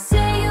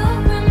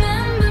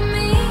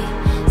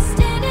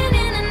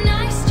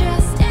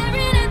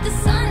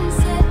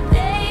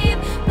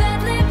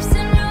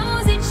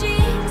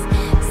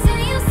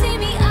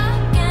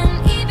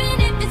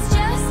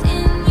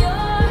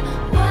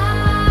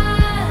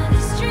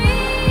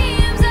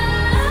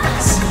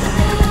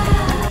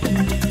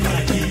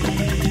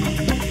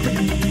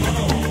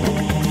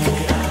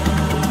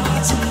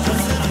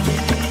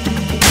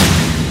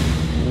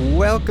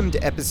Welcome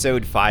to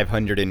episode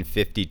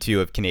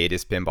 552 of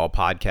Kaneda's Pinball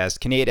Podcast.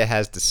 Kaneda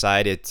has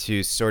decided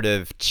to sort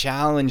of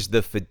challenge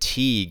the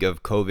fatigue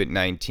of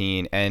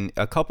COVID-19, and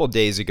a couple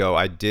days ago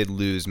I did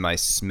lose my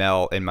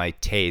smell and my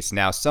taste.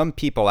 Now, some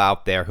people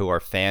out there who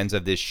are fans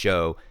of this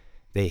show,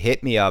 they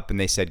hit me up and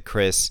they said,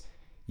 Chris,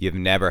 you've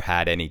never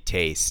had any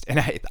taste. And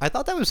I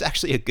thought that was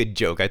actually a good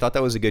joke.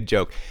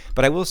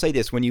 But I will say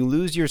this, when you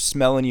lose your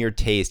smell and your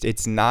taste,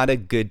 it's not a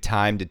good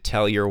time to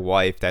tell your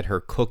wife that her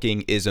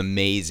cooking is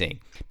amazing,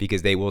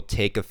 because they will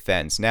take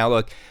offense. Now,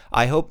 look,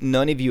 I hope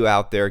none of you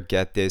out there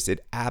get this.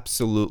 It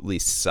absolutely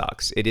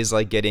sucks. It is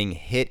like getting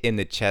hit in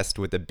the chest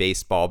with a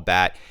baseball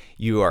bat.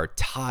 You are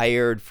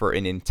tired for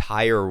an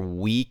entire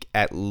week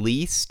at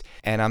least,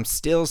 and I'm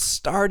still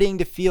starting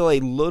to feel a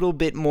little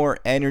bit more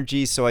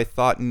energy, so I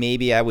thought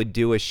maybe I would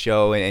do a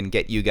show and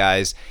get you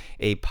guys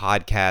a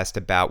podcast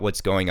about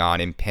what's going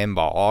on in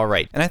pinball. All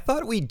right, and I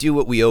thought we'd do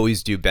what we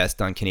always do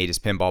best on Kaneda's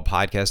Pinball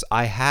Podcast.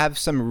 I have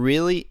some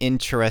really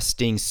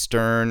interesting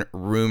Stern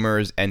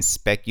rumors and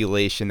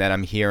speculation that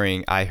I'm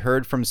hearing. I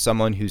heard from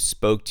someone who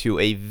spoke to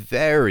a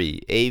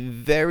very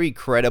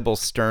credible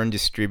Stern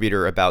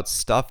distributor about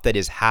stuff that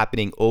is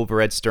happening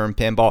over at Stern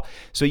Pinball.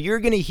 So you're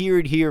going to hear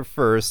it here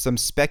first, some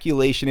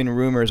speculation and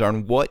rumors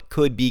on what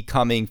could be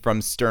coming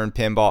from Stern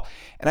Pinball.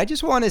 And I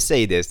just want to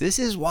say this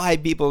is why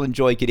people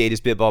enjoy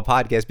Kaneda's Pinball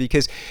Podcast,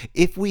 because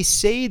if we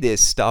say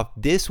this stuff,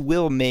 this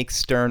will make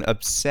Stern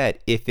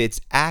upset if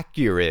it's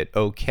accurate,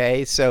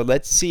 okay? So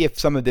let's see if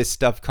some of this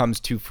stuff comes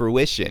to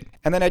fruition.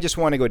 And then I just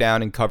want to go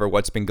down and cover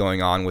what's been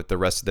going on with the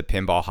rest of the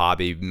pinball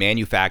hobby,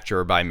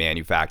 manufacturer by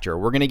manufacturer.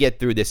 We're going to get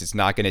through this. It's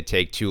not going to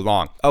take too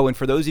long. Oh, and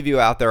for those of you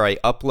out there, I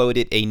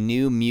uploaded a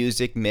new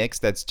music mix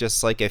that's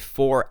just like a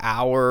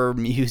 4-hour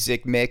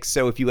music mix.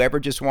 So if you ever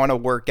just want to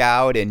work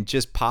out and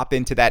just pop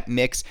into that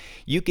mix,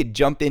 you could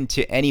jump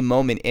into any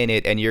moment in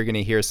it and you're going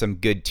to hear some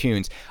good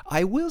tunes.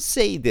 I will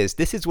say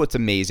this is what's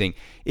amazing.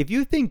 If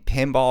you think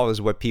pinball is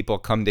what people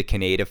come to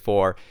Kaneda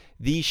for,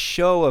 the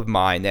show of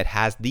mine that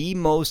has the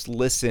most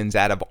listens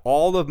out of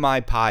all of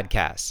my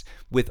podcasts,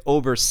 with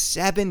over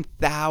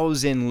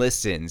 7,000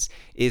 listens,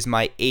 is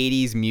my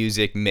 80s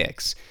music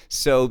mix.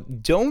 So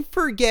don't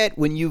forget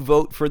when you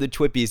vote for the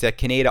Twippies that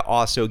Kaneda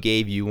also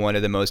gave you one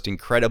of the most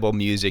incredible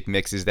music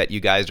mixes that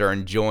you guys are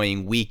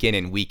enjoying week in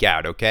and week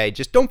out, okay?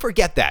 Just don't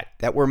forget that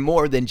we're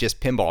more than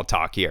just pinball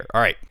talk here.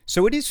 All right,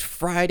 so it is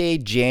Friday,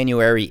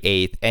 January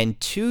 8th, and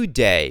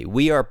today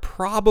we are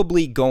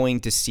probably going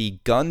to see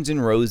Guns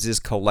N' Roses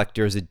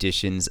Collector's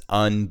Editions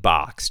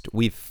unboxed.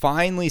 We've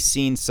finally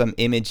seen some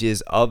images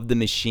of the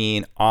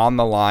machine on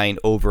the line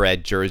over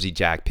at Jersey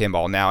Jack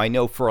Pinball. Now, I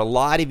know for a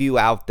lot of you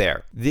out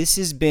there, this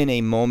has been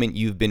a moment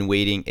you've been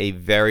waiting a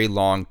very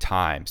long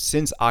time.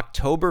 Since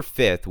October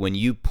 5th, when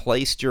you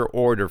placed your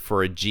order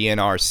for a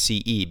GNR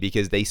CE,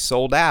 because they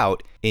sold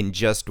out in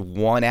just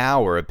 1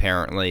 hour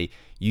apparently,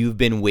 you've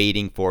been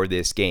waiting for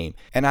this game.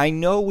 And I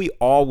know we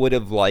all would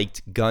have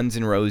liked Guns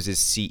N' Roses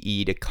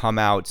CE to come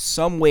out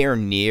somewhere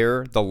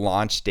near the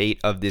launch date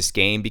of this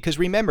game, because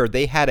remember,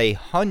 they had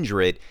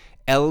 100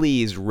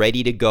 LEs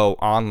ready to go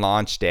on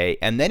launch day,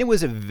 and then it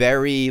was a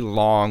very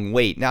long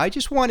wait. Now, I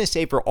just want to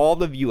say for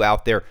all of you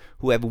out there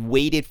who have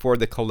waited for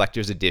the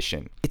collector's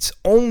edition, it's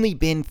only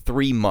been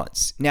 3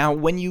 months. Now,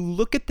 when you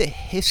look at the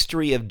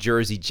history of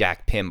Jersey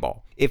Jack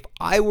Pinball, if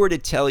I were to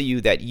tell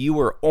you that you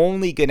were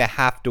only going to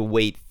have to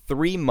wait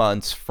 3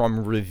 months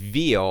from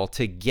reveal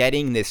to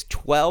getting this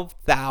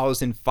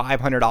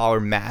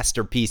 $12,500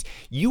 masterpiece,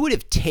 you would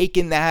have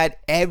taken that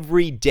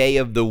every day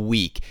of the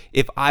week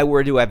if I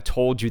were to have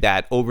told you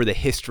that over the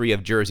history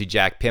of Jersey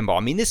Jack Pinball.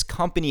 I mean, this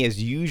company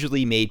has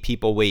usually made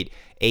people wait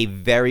a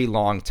very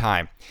long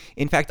time.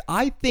 In fact,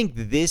 I think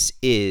this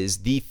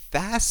is the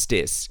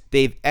fastest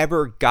they've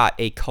ever got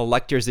a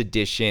collector's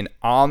edition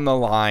on the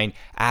line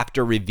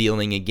after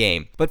revealing a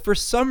game. But for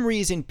some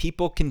reason,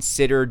 people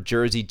consider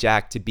Jersey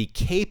Jack to be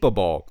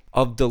capable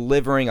of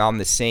delivering on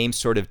the same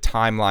sort of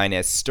timeline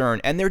as Stern,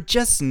 and they're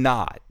just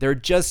not. They're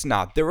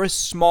a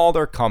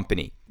smaller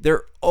company.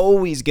 They're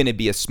always going to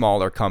be a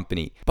smaller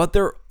company, but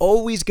they're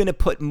always going to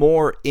put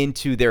more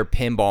into their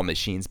pinball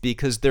machines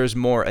because there's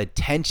more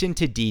attention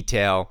to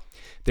detail,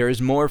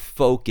 there's more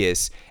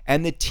focus,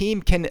 and the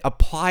team can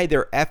apply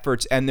their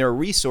efforts and their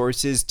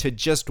resources to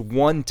just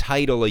one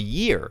title a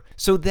year.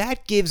 So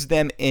that gives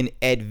them an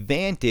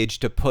advantage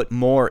to put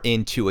more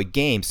into a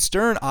game.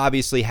 Stern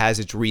obviously has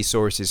its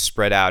resources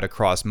spread out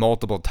across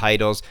multiple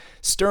titles.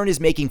 Stern is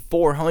making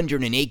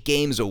 408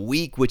 games a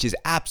week, which is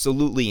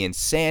absolutely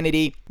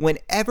insanity.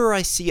 Whenever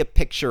I see a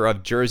picture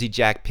of Jersey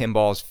Jack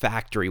Pinball's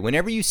factory,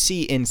 whenever you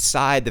see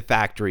inside the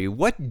factory,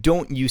 what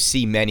don't you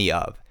see many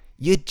of?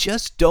 You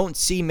just don't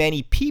see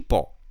many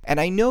people. And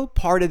I know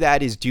part of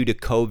that is due to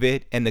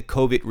COVID and the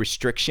COVID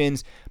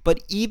restrictions, but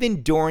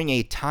even during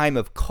a time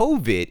of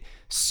COVID,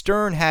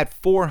 Stern had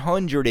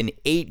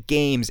 408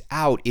 games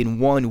out in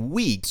 1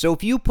 week. So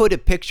if you put a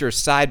picture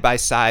side by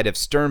side of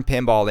Stern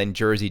Pinball and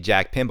Jersey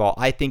Jack Pinball,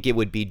 I think it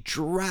would be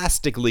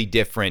drastically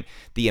different,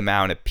 the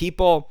amount of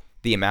people,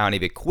 the amount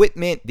of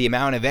equipment, the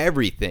amount of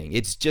everything.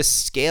 It's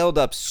just scaled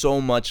up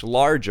so much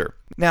larger.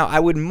 Now, I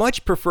would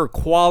much prefer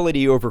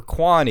quality over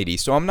quantity,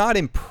 so I'm not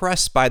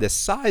impressed by the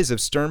size of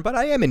Stern, but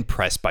I am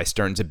impressed by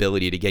Stern's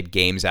ability to get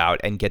games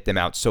out and get them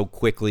out so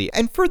quickly.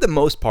 And for the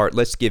most part,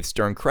 let's give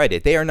Stern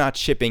credit. They are not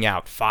shipping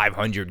out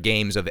 500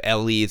 games of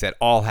LEs that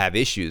all have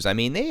issues. I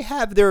mean, they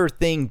have their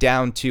thing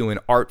down to an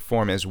art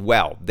form as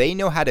well. They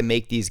know how to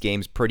make these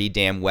games pretty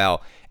damn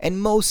well, and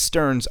most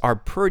Sterns are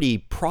pretty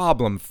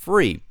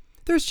problem-free.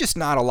 There's just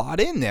not a lot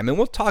in them, and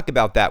we'll talk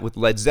about that with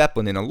Led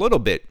Zeppelin in a little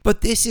bit.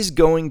 But this is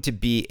going to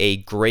be a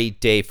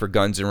great day for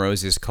Guns N'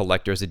 Roses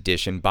Collector's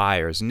Edition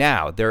buyers.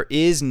 Now, there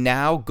is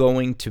now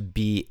going to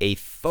be a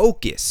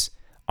focus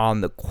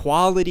on the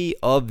quality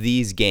of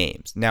these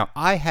games. Now,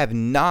 I have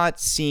not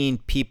seen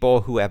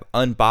people who have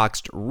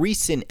unboxed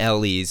recent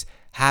LEs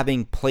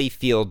having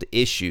playfield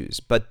issues,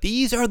 but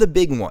these are the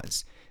big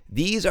ones.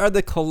 These are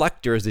the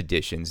collector's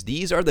editions.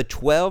 These are the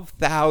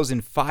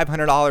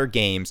 $12,500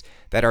 games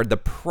that are the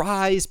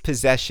prized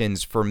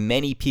possessions for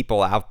many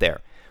people out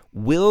there.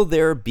 Will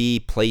there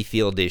be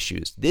playfield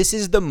issues? This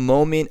is the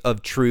moment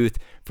of truth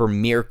for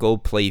Mirko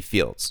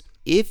playfields.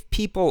 If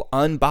people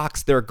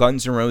unbox their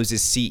Guns N'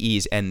 Roses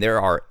CEs and there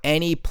are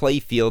any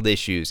playfield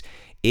issues,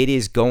 it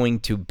is going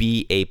to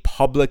be a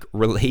public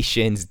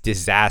relations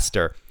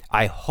disaster.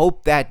 I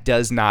hope that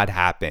does not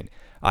happen.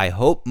 I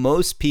hope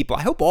all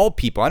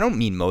people, I don't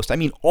mean most, I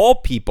mean all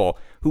people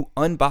who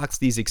unbox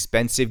these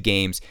expensive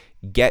games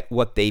get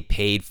what they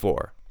paid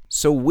for.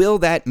 So will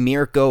that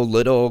Mirko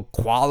little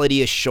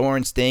quality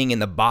assurance thing in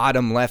the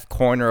bottom left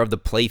corner of the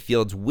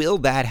playfields, will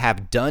that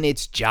have done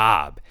its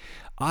job?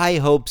 I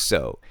hope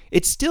so.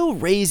 It still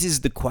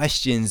raises the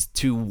questions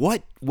to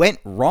what went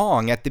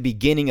wrong at the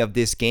beginning of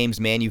this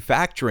game's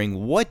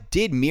manufacturing. What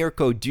did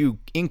Mirko do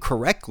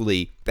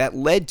incorrectly that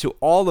led to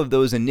all of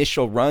those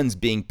initial runs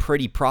being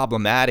pretty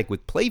problematic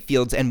with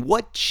playfields, and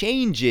what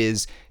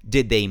changes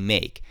did they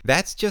make?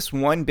 That's just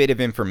one bit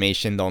of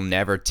information they'll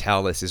never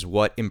tell us, is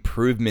what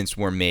improvements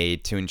were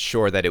made to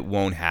ensure that it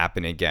won't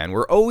happen again.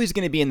 We're always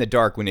going to be in the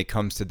dark when it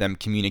comes to them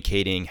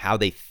communicating how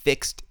they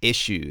fixed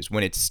issues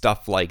when it's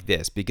stuff like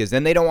this, because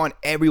then they don't want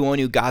everyone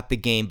who got the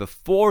game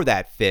before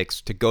that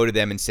fix to go to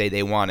them and say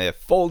they want a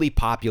fully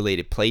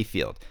populated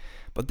playfield.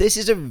 But this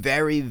is a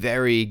very,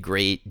 very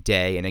great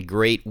day and a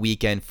great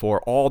weekend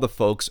for all the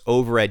folks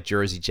over at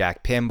Jersey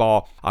Jack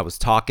Pinball. I was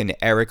talking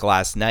to Eric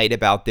last night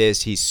about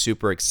this. He's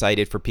super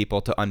excited for people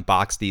to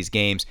unbox these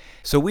games.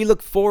 So we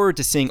look forward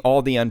to seeing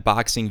all the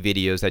unboxing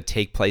videos that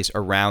take place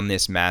around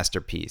this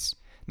masterpiece.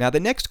 Now,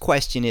 the next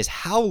question is,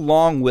 how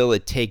long will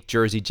it take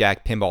Jersey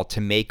Jack Pinball to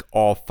make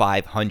all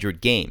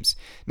 500 games?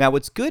 Now,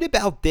 what's good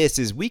about this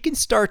is we can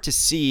start to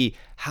see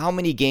how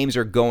many games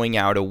are going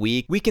out a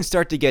week. We can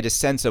start to get a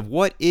sense of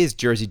what is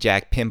Jersey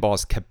Jack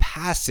Pinball's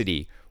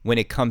capacity when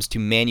it comes to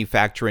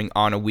manufacturing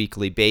on a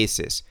weekly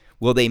basis.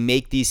 Will they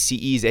make these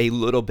CEs a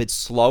little bit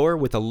slower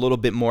with a little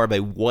bit more of a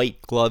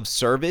white glove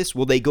service?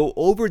 Will they go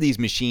over these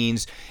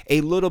machines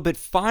a little bit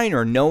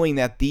finer, knowing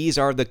that these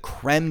are the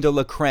creme de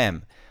la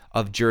creme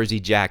of Jersey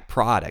Jack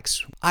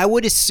products? I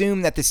would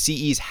assume that the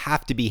CEs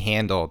have to be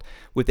handled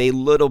with a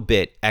little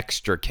bit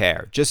extra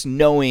care, just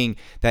knowing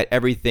that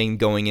everything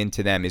going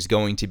into them is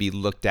going to be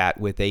looked at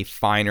with a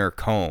finer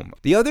comb.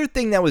 The other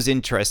thing that was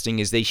interesting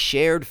is they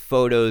shared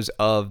photos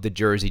of the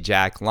Jersey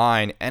Jack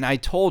line, and I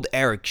told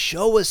Eric,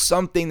 show us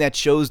something that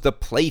shows the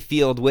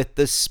playfield with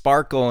the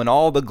sparkle and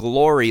all the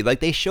glory.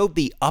 Like, they showed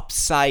the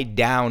upside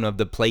down of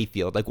the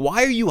playfield. Like,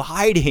 why are you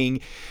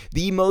hiding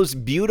the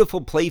most beautiful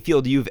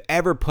playfield you've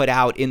ever put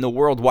out in the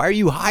world? Why are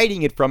you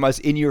hiding it from us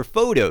in your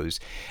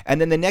photos?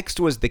 And then the next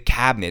was the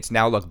cabinets.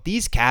 Now look,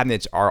 these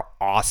cabinets are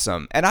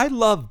awesome, and I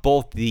love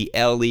both the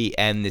LE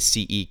and the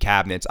CE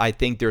cabinets. I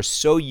think they're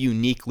so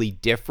uniquely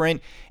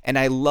different, and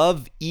I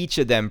love each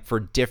of them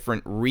for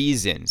different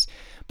reasons.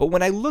 But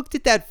when I looked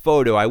at that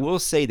photo, I will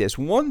say this,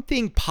 one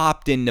thing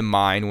popped into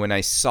mind when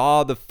I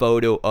saw the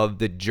photo of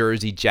the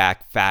Jersey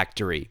Jack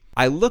factory.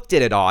 I looked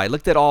at it all. I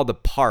looked at all the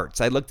parts.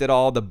 I looked at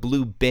all the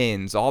blue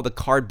bins, all the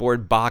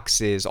cardboard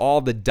boxes,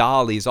 all the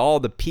dollies, all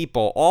the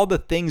people, all the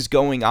things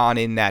going on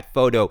in that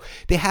photo.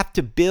 They have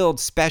to build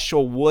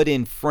special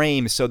wooden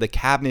frames so the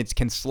cabinets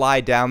can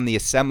slide down the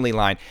assembly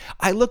line.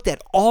 I looked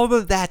at all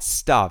of that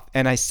stuff,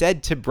 and I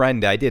said to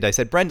Brenda, I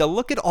said, Brenda,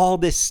 look at all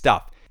this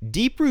stuff.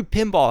 Deep Root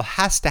Pinball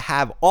has to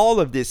have all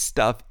of this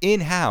stuff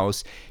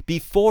in-house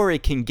before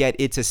it can get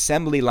its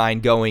assembly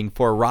line going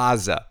for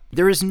Raza.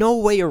 There is no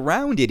way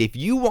around it. If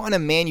you want to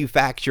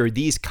manufacture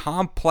these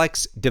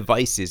complex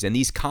devices and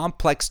these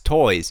complex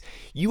toys,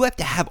 you have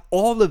to have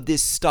all of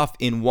this stuff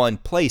in one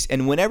place.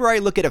 And whenever I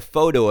look at a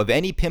photo of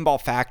any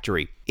pinball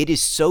factory, it is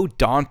so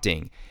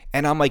daunting.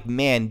 And I'm like,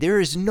 man,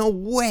 there is no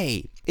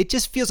way. It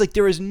just feels like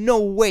there is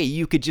no way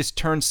you could just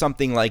turn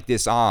something like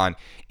this on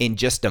in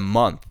just a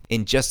month,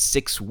 in just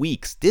 6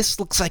 weeks.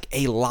 This looks like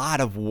a lot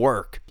of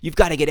work. You've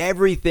got to get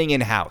everything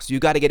in-house.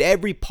 You've got to get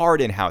every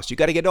part in-house. You've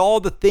got to get all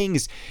the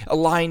things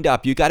lined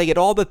up. You've got to get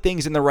all the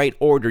things in the right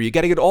order. You've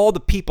got to get all the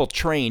people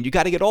trained. You've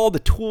got to get all the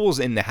tools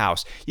in the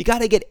house. You got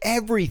to get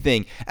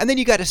everything. And then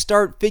you got to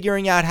start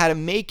figuring out how to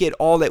make it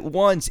all at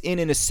once in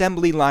an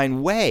assembly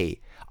line way.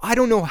 I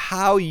don't know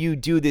how you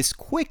do this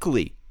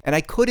quickly. And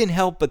I couldn't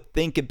help but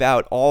think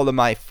about all of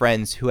my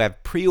friends who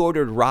have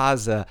pre-ordered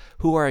Raza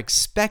who are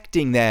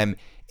expecting them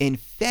in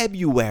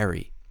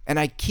February. And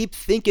I keep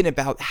thinking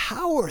about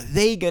how are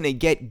they going to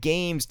get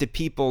games to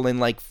people in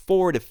like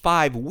 4 to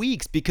 5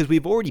 weeks, because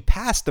we've already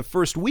passed the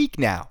first week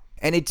now.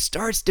 And it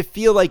starts to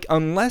feel like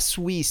unless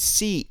we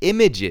see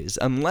images,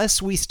 unless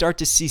we start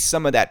to see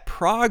some of that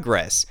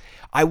progress,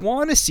 I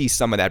want to see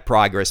some of that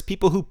progress.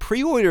 People who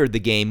pre-ordered the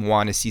game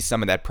want to see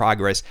some of that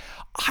progress.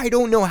 I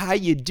don't know how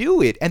you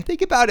do it. And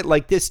think about it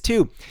like this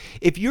too.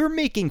 If you're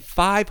making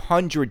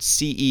 500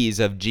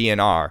 CEs of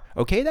GNR,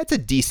 okay, that's a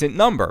decent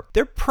number.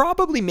 They're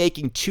probably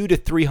making 200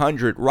 to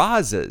 300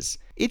 Razas.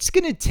 It's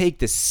going to take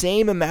the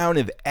same amount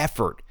of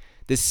effort,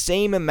 the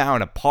same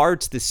amount of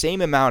parts, the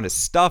same amount of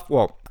stuff.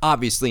 Well,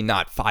 obviously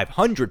not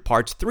 500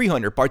 parts,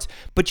 300 parts,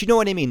 but you know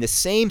what I mean? The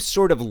same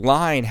sort of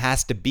line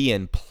has to be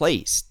in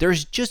place.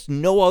 There's just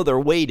no other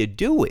way to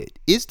do it.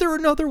 Is there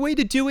another way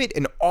to do it?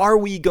 And are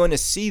we going to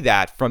see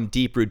that from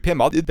Deep Root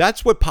Pinball?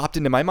 That's what popped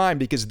into my mind,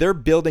 because they're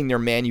building their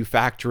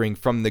manufacturing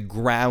from the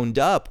ground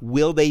up.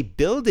 Will they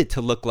build it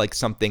to look like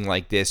something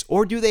like this?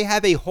 Or do they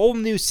have a whole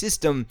new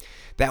system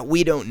that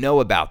we don't know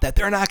about, that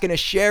they're not going to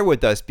share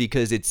with us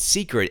because it's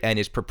secret and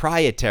it's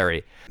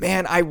proprietary?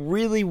 Man, I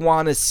really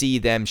want to see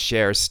them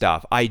share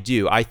stuff. I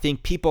do. I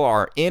think people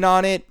are in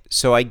on it.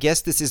 So I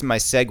guess this is my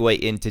segue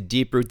into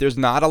Deep Root. There's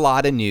not a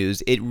lot of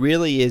news. It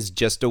really is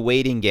just a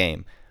waiting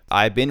game.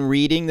 I've been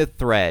reading the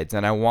threads,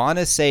 and I want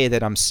to say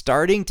that I'm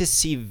starting to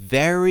see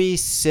very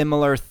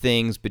similar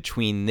things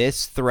between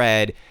this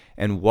thread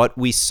and what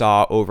we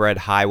saw over at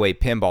Highway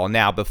Pinball.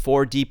 Now,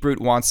 before Deep Root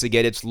wants to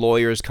get its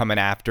lawyers coming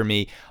after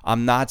me,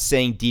 I'm not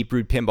saying Deep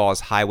Root Pinball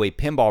is Highway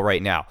Pinball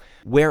right now.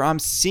 Where I'm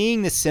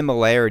seeing the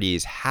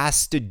similarities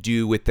has to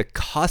do with the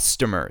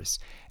customers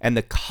and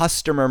the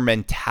customer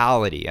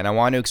mentality. And I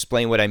want to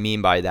explain what I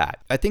mean by that.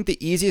 I think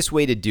the easiest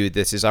way to do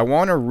this is I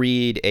want to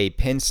read a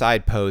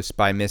pinside post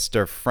by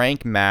Mr.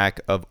 Frank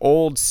Mack of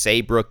Old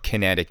Saybrook,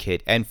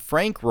 Connecticut. And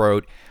Frank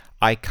wrote,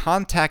 "I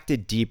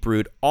contacted Deep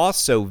Root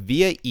also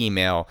via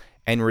email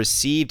and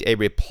received a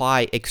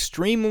reply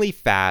extremely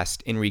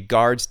fast in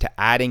regards to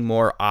adding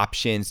more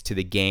options to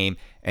the game,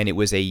 and it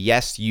was a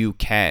yes, you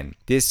can.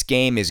 This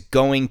game is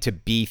going to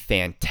be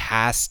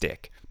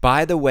fantastic."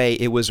 By the way,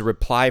 it was a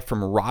reply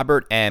from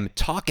Robert M.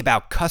 Talk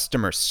about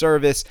customer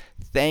service.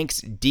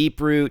 Thanks, Deep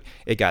Root.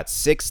 It got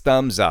 6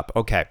 thumbs up.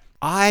 Okay.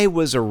 I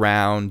was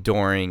around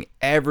during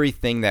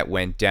everything that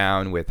went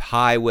down with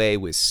Highway,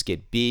 with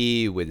Skid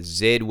B, with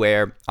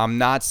Zidware. I'm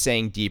not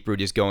saying Deep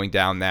Root is going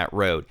down that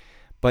road,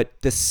 but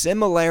the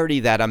similarity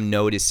that I'm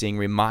noticing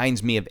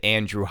reminds me of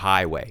Andrew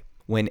Highway.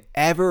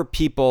 Whenever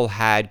people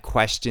had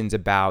questions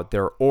about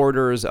their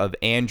orders of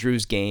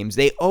Andrew's games,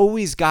 they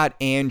always got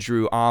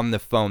Andrew on the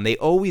phone. They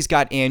always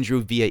got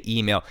Andrew via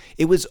email.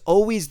 It was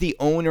always the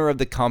owner of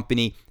the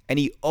company, and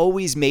he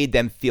always made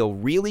them feel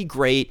really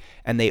great,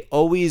 and they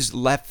always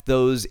left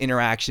those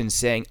interactions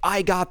saying,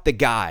 "I got the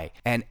guy,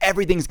 and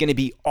everything's going to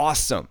be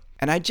awesome."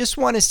 And I just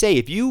want to say,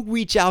 if you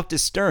reach out to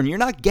Stern, you're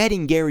not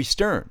getting Gary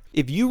Stern.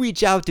 If you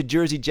reach out to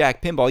Jersey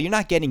Jack Pinball, you're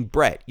not getting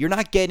Brett. You're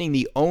not getting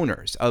the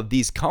owners of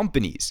these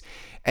companies.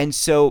 And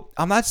so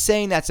I'm not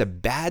saying that's a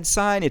bad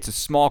sign. It's a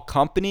small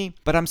company.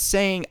 But I'm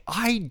saying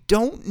I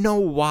don't know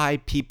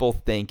why people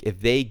think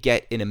if they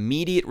get an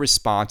immediate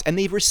response, and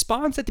the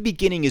response at the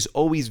beginning is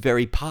always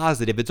very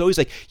positive. It's always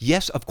like,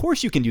 yes, of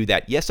course you can do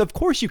that. Yes, of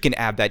course you can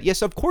add that.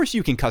 Yes, of course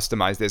you can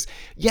customize this.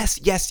 Yes,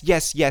 yes,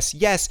 yes, yes,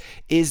 yes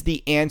is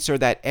the answer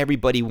that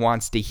everybody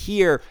wants to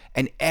hear.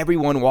 And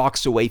everyone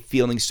walks away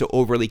feeling so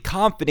overly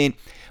confident.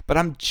 But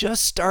I'm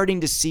just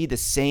starting to see the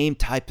same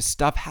type of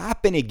stuff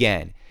happen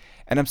again.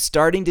 And I'm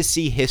starting to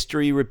see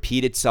history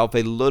repeat itself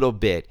a little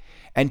bit.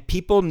 And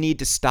people need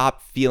to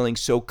stop feeling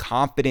so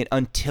confident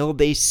until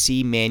they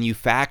see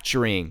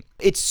manufacturing.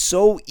 It's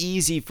so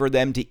easy for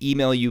them to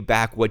email you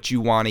back what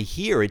you want to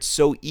hear. It's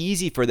so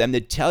easy for them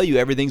to tell you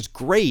everything's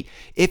great.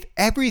 If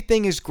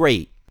everything is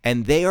great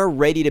and they are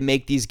ready to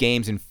make these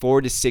games in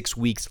 4 to 6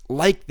 weeks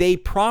like they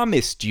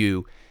promised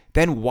you,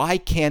 then why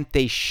can't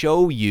they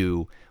show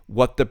you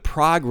what the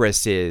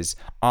progress is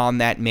on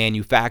that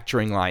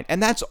manufacturing line?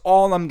 And that's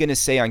all I'm going to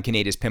say on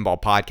Kaneda's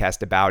Pinball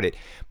Podcast about it.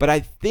 But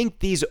I think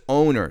these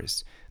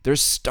owners, They're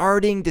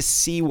starting to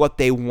see what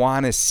they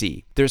want to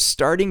see. They're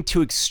starting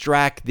to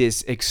extract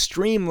this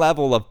extreme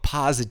level of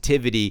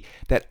positivity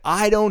that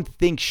I don't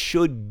think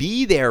should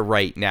be there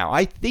right now.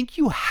 I think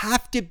you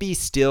have to be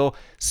still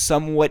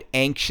somewhat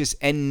anxious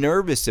and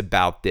nervous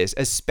about this,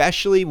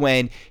 especially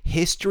when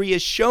history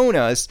has shown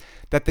us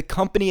that the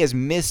company has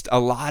missed a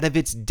lot of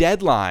its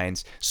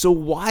deadlines. So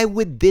why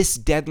would this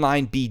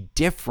deadline be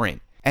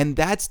different? And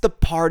that's the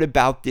part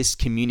about this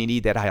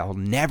community that I'll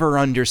never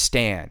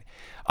understand.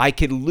 I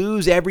could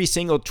lose every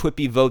single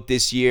Twippy vote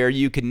this year.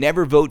 You could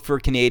never vote for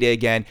Kaneda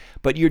again,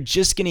 but you're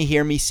just going to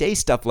hear me say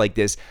stuff like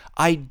this.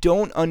 I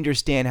don't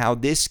understand how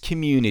this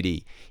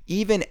community,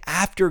 even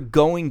after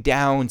going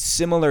down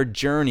similar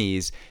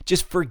journeys,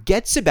 just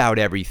forgets about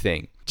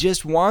everything.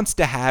 Just wants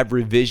to have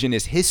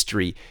revisionist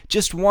history,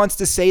 just wants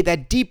to say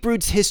that Deep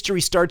Roots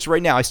history starts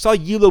right now. I saw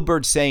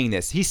Yellowbird saying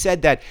this. He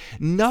said that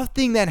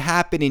nothing that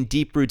happened in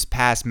Deep Roots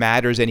past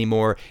matters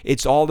anymore.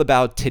 It's all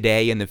about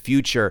today and the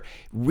future.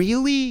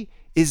 Really?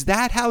 Is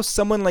that how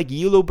someone like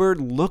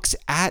Yellowbird looks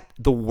at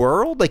the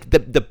world? Like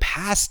the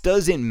past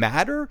doesn't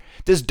matter?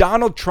 Does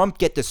Donald Trump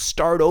get to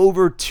start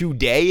over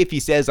today if he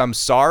says, I'm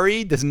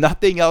sorry? Does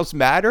nothing else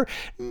matter?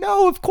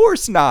 No, of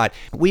course not.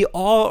 We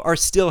all are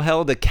still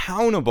held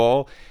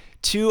accountable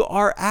to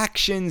our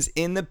actions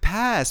in the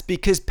past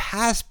because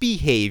past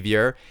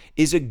behavior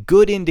is a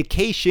good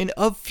indication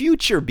of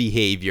future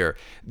behavior.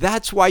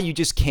 That's why you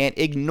just can't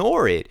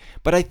ignore it.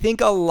 But I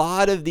think a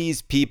lot of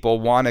these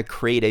people want to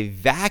create a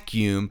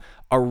vacuum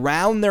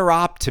around their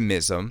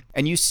optimism,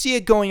 and you see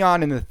it going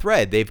on in the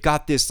thread. They've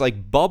got this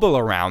like bubble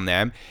around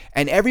them,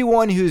 and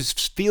everyone who's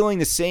feeling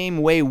the same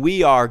way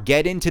we are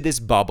get into this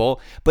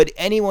bubble, but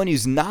anyone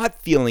who's not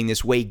feeling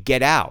this way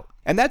get out.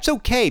 And that's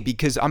okay,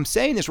 because I'm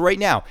saying this right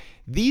now,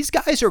 these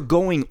guys are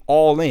going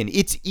all in.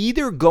 It's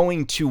either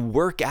going to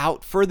work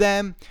out for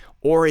them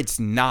or it's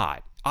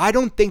not. I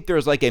don't think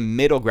there's like a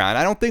middle ground.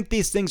 I don't think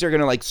these things are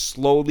going to like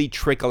slowly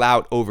trickle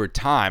out over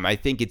time. I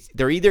think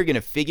they're either going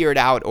to figure it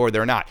out or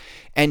they're not.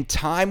 And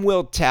time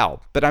will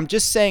tell. But I'm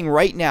just saying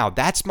right now,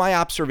 that's my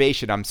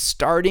observation. I'm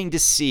starting to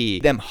see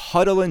them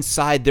huddle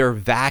inside their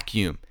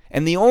vacuum.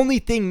 And the only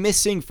thing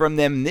missing from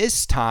them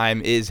this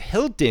time is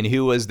Hilton,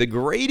 who was the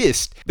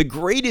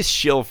greatest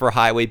shill for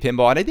Highway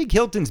Pinball. And I think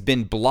Hilton's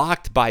been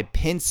blocked by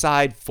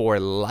Pinside for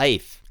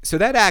life. So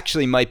that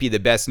actually might be the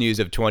best news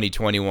of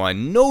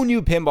 2021. No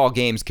new pinball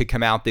games could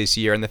come out this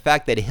year, and the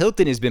fact that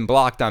Hilton has been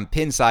blocked on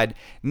Pinside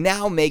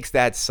now makes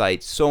that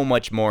site so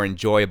much more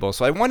enjoyable.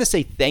 So I want to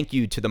say thank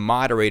you to the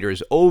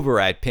moderators over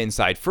at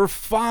Pinside for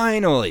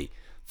finally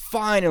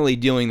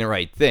doing the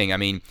right thing. I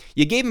mean,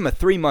 you gave him a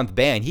 3-month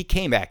ban. He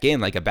came back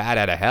in like a bat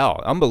out of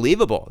hell.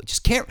 Unbelievable.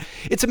 Just can't.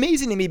 It's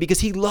amazing to me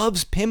because he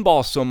loves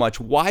pinball so much.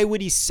 Why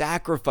would he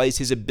sacrifice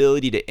his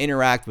ability to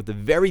interact with the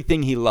very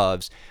thing he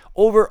loves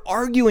over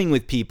arguing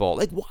with people?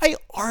 Like, why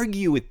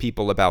argue with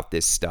people about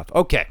this stuff?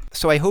 Okay,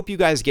 so I hope you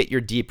guys get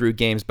your Deep Root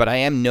games, but I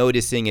am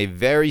noticing a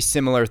very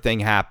similar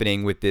thing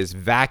happening with this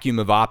vacuum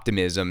of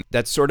optimism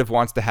that sort of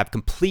wants to have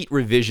complete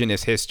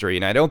revisionist history,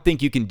 and I don't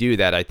think you can do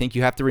that. I think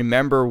you have to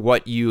remember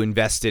what you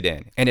invested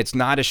in, and it's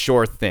not a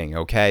sure thing,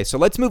 okay? So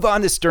let's move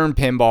on to Stern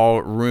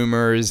Pinball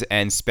rumors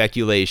and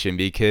speculation,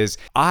 because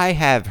I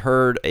have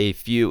heard a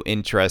few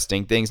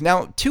interesting things.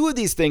 Now, 2 of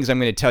these things I'm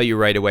going to tell you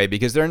right away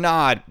because they're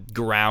not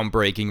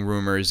groundbreaking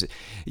rumors.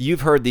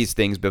 You've heard these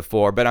things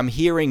before, but I'm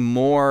hearing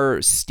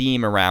more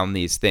steam around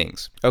these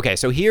things. Okay,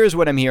 so here's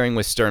what I'm hearing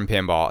with Stern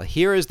Pinball.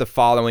 Here is the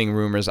following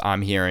rumors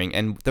I'm hearing.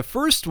 And the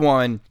first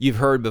one you've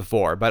heard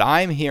before, but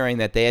I'm hearing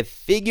that they have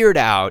figured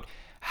out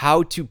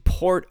how to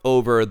port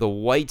over the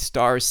White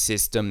Star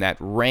system that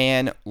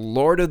ran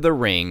Lord of the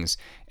Rings,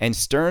 and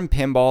Stern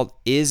Pinball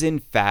is in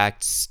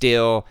fact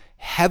still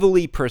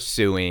heavily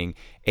pursuing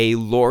a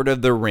Lord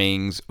of the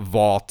Rings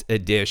Vault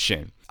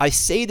Edition. I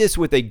say this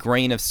with a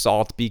grain of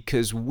salt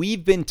because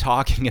we've been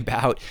talking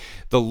about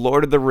the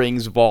Lord of the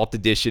Rings Vault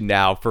Edition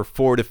now for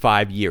 4 to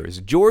 5 years.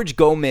 George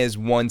Gomez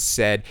once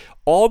said,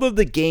 all of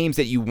the games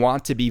that you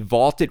want to be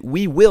vaulted,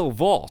 we will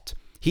vault.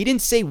 He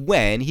didn't say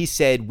when, he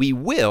said we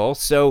will.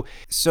 So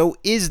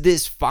is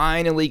this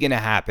finally going to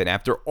happen?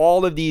 After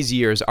all of these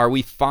years, are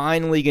we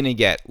finally going to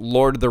get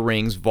Lord of the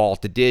Rings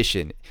Vault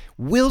Edition?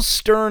 Will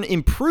Stern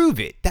improve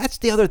it? That's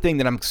the other thing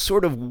that I'm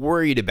sort of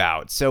worried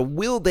about. So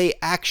will they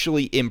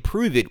actually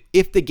improve it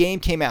if the game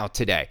came out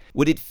today?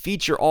 Would it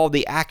feature all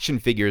the action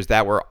figures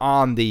that were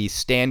on the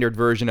standard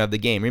version of the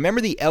game?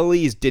 Remember, the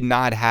LEs did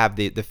not have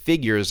the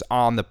figures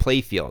on the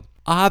playfield.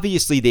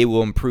 Obviously, they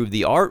will improve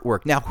the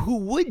artwork. Now, who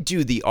would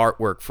do the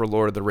artwork for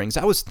Lord of the Rings?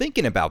 I was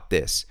thinking about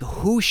this.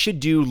 Who should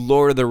do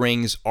Lord of the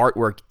Rings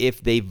artwork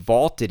if they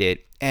vaulted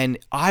it? And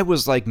I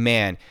was like,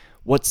 man,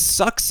 what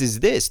sucks is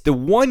this. The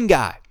one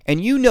guy,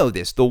 and you know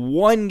this, the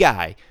one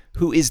guy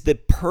who is the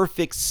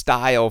perfect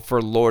style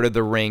for Lord of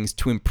the Rings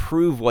to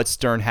improve what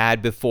Stern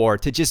had before,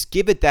 to just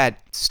give it that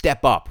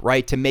step up,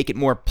 right? To make it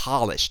more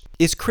polished,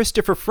 is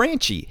Christopher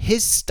Franchi.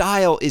 His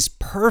style is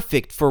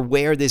perfect for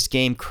where this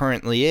game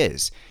currently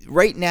is.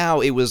 Right now,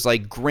 it was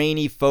like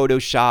grainy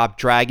Photoshop,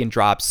 drag and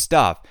drop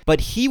stuff,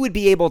 but he would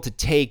be able to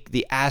take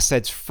the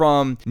assets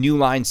from New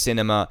Line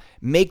Cinema,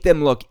 make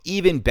them look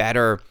even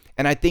better.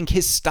 And I think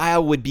his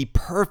style would be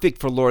perfect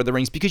for Lord of the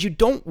Rings because you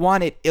don't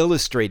want it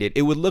illustrated.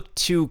 It would look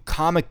too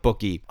comic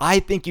booky. I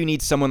think you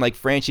need someone like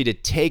Franchi to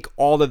take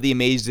all of the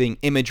amazing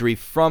imagery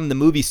from the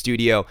movie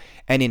studio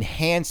and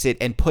enhance it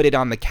and put it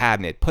on the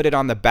cabinet, put it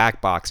on the back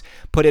box,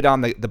 put it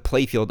on the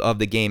playfield of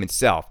the game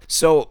itself.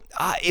 So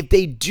if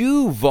they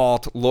do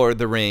vault Lord of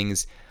the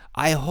Rings,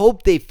 I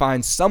hope they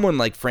find someone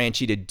like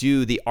Franchi to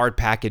do the art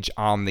package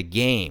on the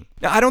game.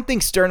 Now, I don't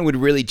think Stern would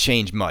really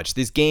change much.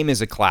 This game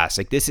is a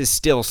classic. This is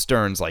still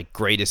Stern's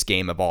greatest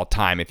game of all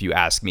time, if you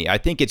ask me. I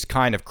think it's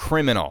kind of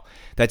criminal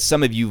that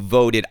some of you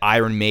voted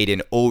Iron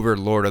Maiden over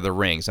Lord of the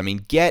Rings. I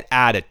mean, get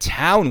out of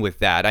town with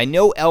that. I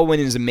know Elwyn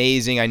is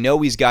amazing. I know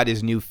he's got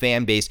his new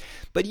fan base,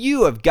 but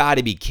you have got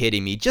to be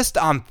kidding me. Just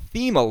on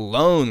theme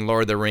alone,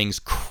 Lord of the Rings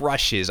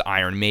crushes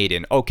Iron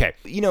Maiden. Okay,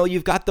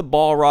 you've got the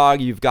Balrog,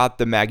 you've got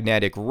the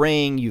magnetic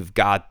ring, you've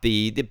got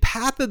the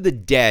Path of the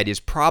Dead is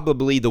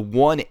probably the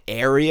one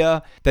area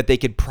that they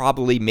could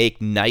probably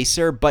make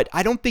nicer, but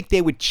I don't think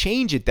they would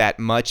change it that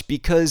much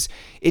because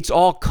it's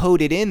all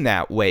coded in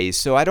that way,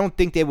 so I don't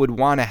think they would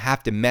want to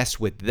have to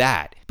mess with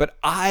that. But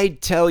I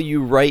tell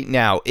you right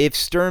now, if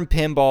Stern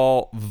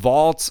Pinball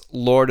vaults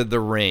Lord of the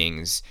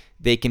Rings,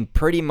 they can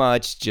pretty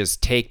much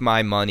just take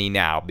my money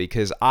now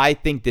because I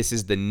think this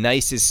is the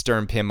nicest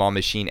Stern pinball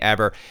machine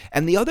ever.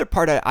 And the other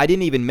part I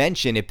didn't even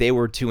mention if they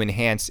were to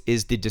enhance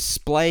is the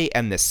display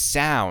and the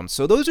sound.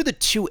 So those are the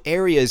two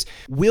areas.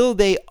 Will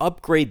they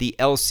upgrade the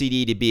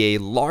LCD to be a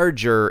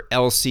larger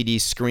LCD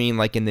screen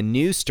like in the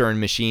new Stern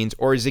machines,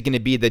 or is it going to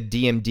be the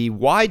DMD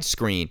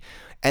widescreen?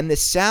 And the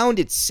sound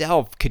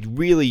itself could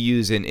really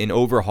use an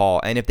overhaul.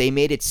 And if they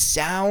made it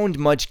sound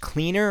much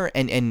cleaner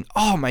and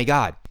oh my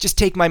God, just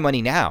take my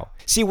money now.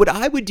 See, what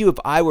I would do if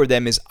I were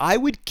them is I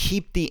would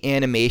keep the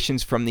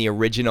animations from the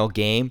original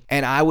game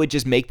and I would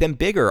just make them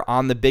bigger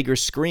on the bigger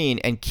screen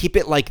and keep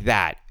it like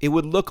that. It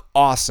would look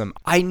awesome.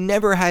 I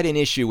never had an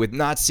issue with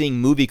not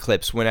seeing movie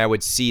clips when I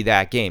would see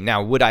that game.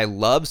 Now, would I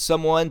love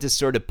someone to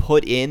sort of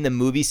put in the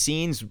movie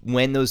scenes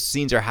when those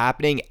scenes are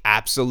happening?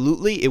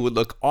 Absolutely. It would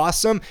look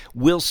awesome.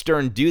 Will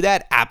Stern do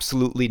that?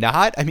 Absolutely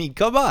not. I mean,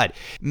 come on.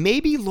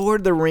 Maybe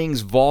Lord of the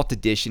Rings Vault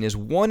Edition is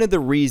one of the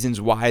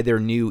reasons why their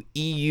new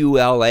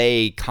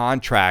EULA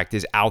contract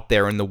is out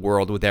there in the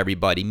world with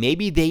everybody.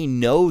 Maybe they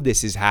know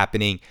this is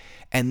happening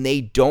and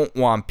they don't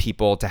want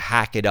people to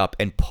hack it up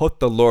and put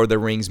the Lord of the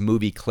Rings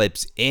movie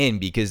clips in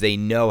because they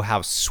know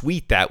how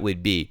sweet that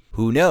would be.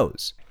 Who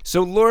knows?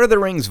 So Lord of the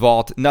Rings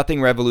Vault,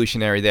 nothing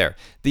revolutionary there.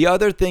 The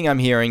other thing I'm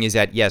hearing is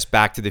that, yes,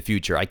 Back to the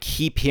Future. I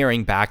keep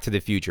hearing Back to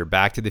the Future,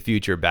 Back to the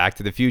Future, Back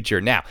to the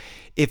Future. Now,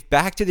 if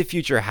Back to the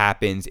Future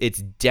happens, it's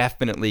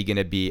definitely going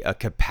to be a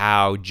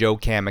Kapow, Joe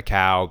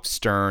Kamikow,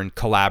 Stern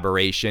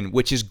collaboration,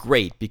 which is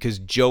great because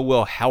Joe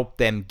will help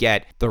them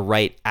get the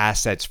right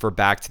assets for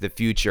Back to the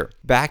Future.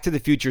 Back to the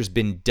Future's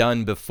been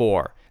done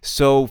before.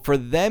 So for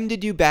them to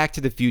do Back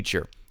to the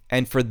Future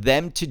and for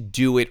them to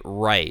do it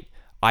right,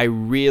 I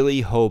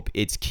really hope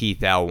it's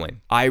Keith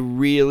Elwyn. I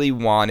really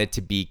want it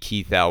to be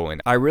Keith Elwyn.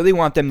 I really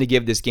want them to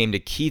give this game to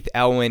Keith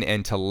Elwyn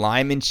and to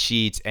Lyman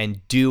Sheets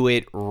and do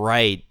it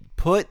right.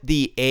 Put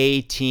the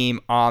A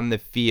team on the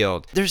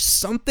field. There's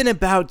something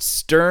about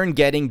Stern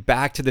getting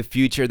Back to the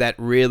Future that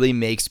really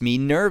makes me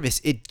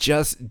nervous. It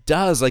just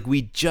does.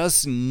 We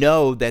just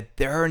know that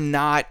they're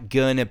not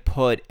gonna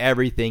put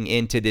everything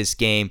into this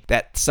game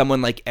that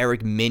someone like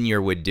Eric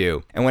Minier would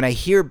do. And when I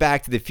hear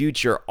Back to the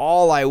Future,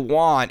 all I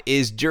want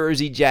is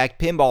Jersey Jack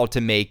Pinball to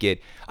make it.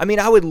 I mean,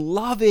 I would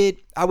love it.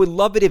 I would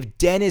love it if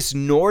Dennis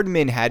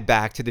Nordman had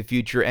Back to the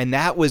Future and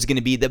that was going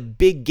to be the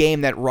big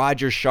game that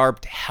Roger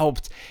Sharp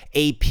helped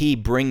AP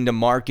bring to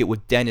market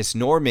with Dennis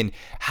Nordman.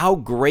 How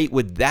great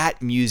would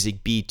that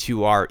music be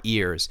to our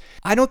ears?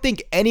 I don't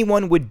think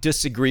anyone would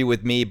disagree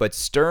with me, but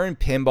Stern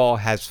Pinball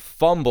has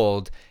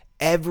fumbled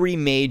every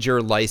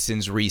major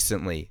license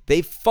recently.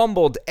 They've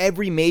fumbled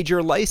every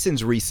major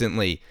license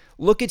recently.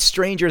 Look at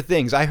Stranger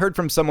Things. I heard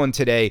from someone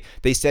today,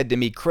 they said to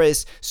me,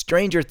 Chris,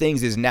 Stranger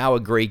Things is now a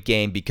great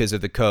game because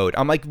of the code.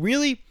 I'm like,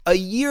 really? A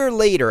year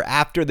later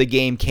after the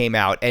game came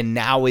out and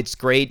now it's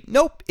great?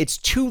 Nope, it's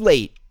too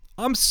late.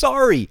 I'm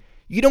sorry.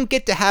 You don't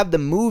get to have the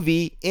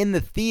movie in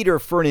the theater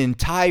for an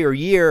entire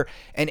year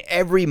and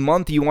every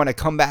month you want to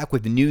come back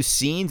with new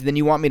scenes, then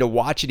you want me to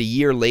watch it a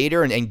year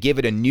later and give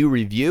it a new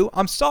review?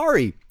 I'm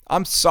sorry.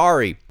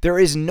 There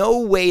is no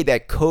way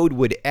that code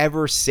would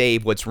ever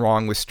save what's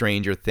wrong with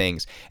Stranger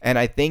Things, and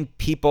I think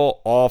people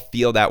all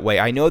feel that way.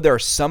 I know there are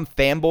some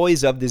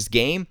fanboys of this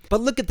game, but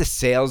look at the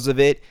sales of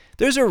it.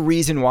 There's a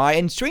reason why,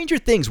 and Stranger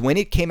Things, when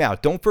it came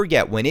out, don't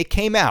forget, when it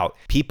came out,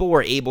 people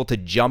were able to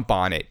jump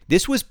on it.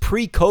 This was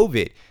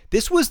pre-COVID.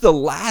 This was the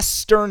last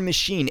Stern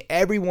machine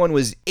everyone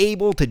was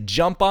able to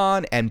jump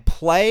on and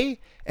play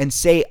and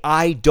say,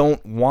 I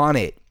don't want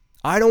it.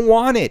 I don't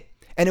want it.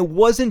 And it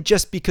wasn't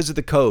just because of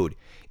the code.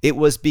 It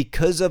was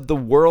because of the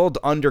world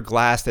under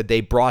glass that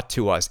they brought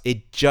to us.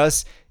 It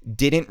just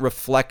didn't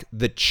reflect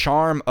the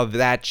charm of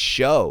that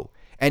show.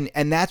 And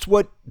that's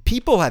what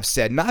people have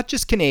said, not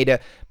just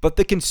Kaneda, but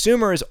the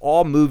consumers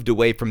all moved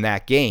away from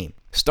that game.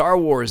 Star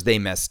Wars, they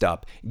messed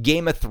up.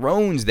 Game of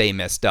Thrones, they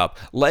messed up.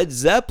 Led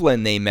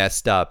Zeppelin, they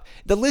messed up.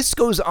 The list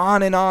goes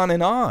on and on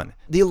and on.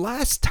 The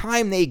last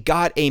time they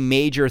got a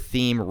major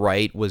theme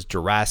right was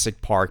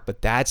Jurassic Park,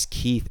 but that's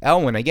Keith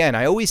Elwin. Again,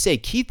 I always say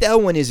Keith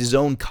Elwin is his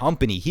own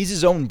company. He's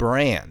his own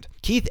brand.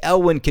 Keith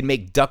Elwin can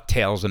make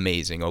DuckTales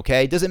amazing,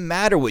 okay? It doesn't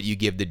matter what you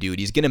give the dude.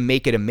 He's going to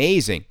make it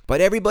amazing.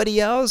 But everybody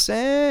else,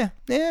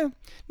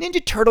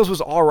 Ninja Turtles was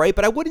all right,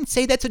 but I wouldn't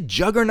say that's a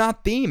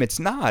juggernaut theme. It's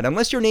not.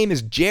 Unless your name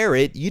is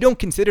Jarrett, you don't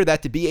consider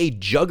that to be a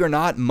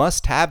juggernaut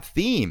must-have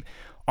theme.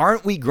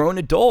 Aren't we grown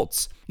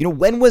adults?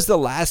 When was the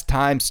last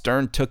time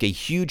Stern took a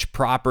huge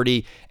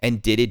property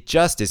and did it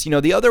justice?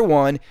 The other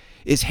one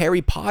is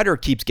Harry Potter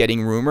keeps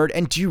getting rumored.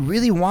 And do you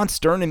really want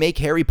Stern to make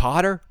Harry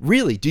Potter?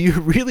 Really? Do you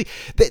really?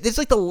 It's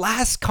like the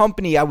last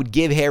company I would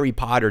give Harry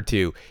Potter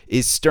to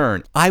is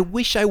Stern. I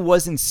wish I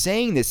wasn't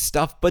saying this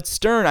stuff, but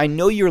Stern, I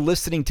know you're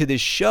listening to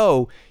this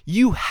show.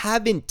 You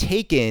haven't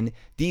taken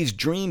these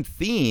dream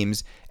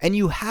themes and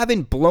you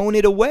haven't blown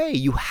it away.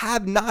 You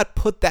have not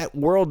put that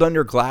world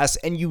under glass,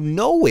 and you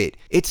know it.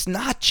 It's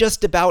not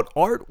just about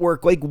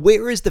artwork. Like,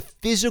 where is the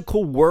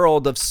physical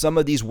world of some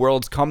of these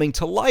worlds coming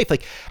to life?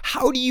 Like,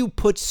 how do you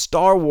put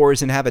Star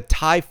Wars and have a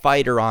TIE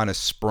fighter on a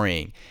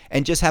spring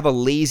and just have a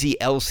lazy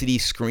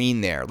LCD screen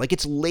there? Like,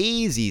 it's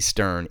lazy,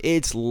 Stern.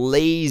 It's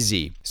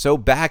lazy. So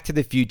back to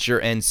the future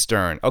and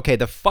Stern. Okay,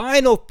 the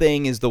final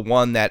thing is the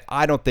one that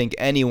I don't think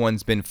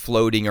anyone's been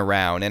floating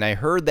around, and I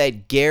heard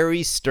that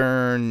Gary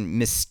Stern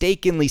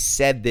mistakenly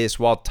said this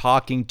while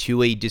talking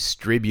to a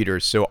distributor.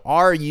 So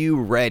are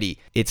you ready?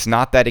 It's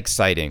not that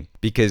exciting,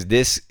 because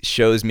this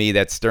shows me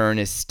that Stern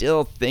is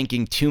still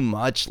thinking too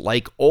much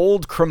like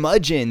old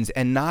curmudgeons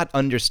and not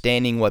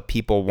understanding what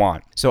people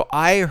want. So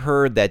I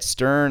heard that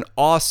Stern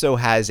also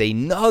has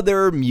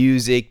another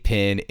music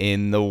pin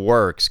in the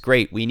works.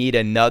 Great, we need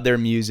another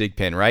music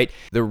pin, right?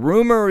 The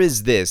rumor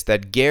is this,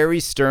 that Gary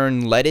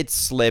Stern let it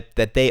slip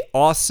that they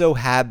also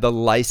have the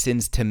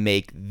license to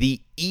make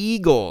the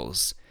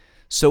Eagles.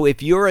 So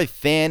if you're a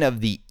fan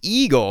of the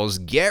Eagles,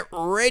 get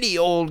ready,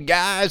 old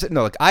guys.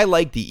 No, look, I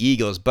like the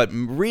Eagles, but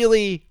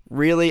really,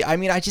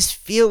 I just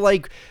feel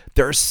like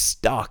they're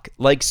stuck.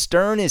 Like,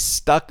 Stern is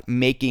stuck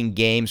making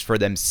games for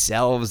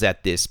themselves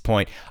at this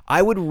point.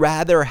 I would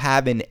rather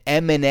have an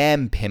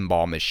Eminem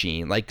pinball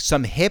machine, like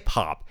some hip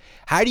hop.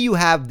 How do you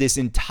have this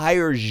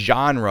entire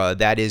genre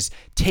that is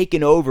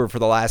taken over for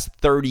the last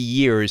 30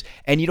 years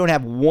and you don't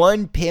have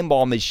one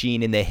pinball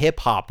machine in the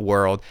hip hop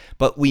world,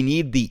 but we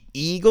need the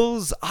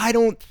Eagles? I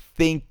don't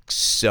think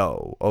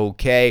so,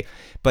 okay?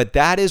 But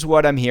that is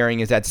what I'm hearing,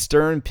 is that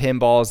Stern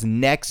Pinball's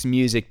next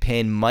music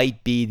pin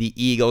might be the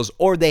Eagles,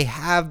 or they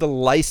have the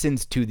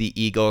license to the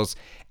Eagles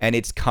and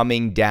it's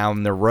coming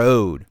down the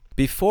road.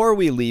 Before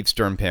we leave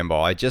Stern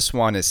Pinball, I just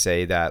want to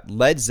say that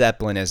Led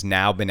Zeppelin has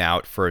now been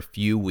out for a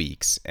few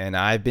weeks, and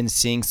I've been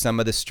seeing some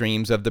of the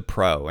streams of the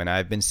Pro, and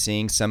I've been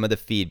seeing some of the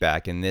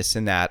feedback and this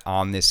and that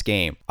on this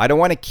game. I don't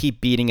want to keep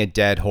beating a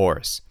dead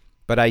horse,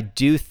 but I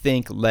do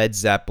think Led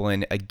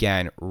Zeppelin,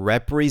 again,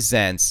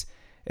 represents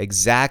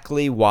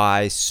exactly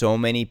why so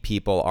many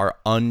people are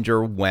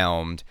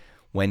underwhelmed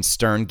when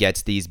Stern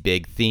gets these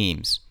big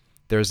themes.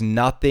 There's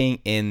nothing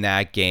in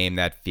that game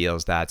that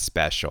feels that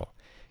special.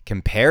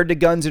 Compared to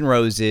Guns N'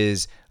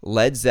 Roses,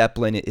 Led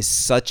Zeppelin is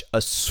such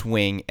a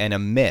swing and a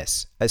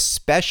miss,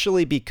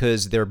 especially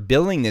because they're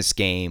billing this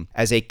game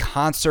as a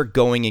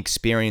concert-going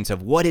experience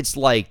of what it's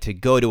like to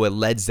go to a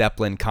Led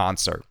Zeppelin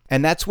concert.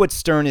 And that's what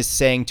Stern is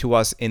saying to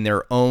us in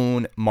their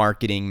own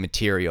marketing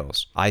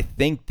materials. I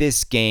think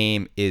this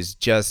game is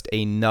just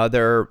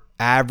another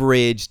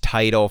average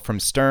title from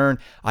Stern.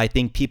 I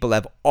think people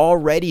have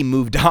already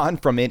moved on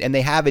from it and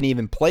they haven't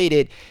even played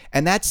it,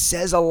 and that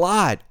says a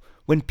lot.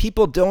 When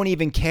people don't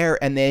even care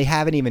and they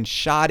haven't even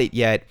shot it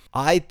yet,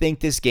 I think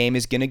this game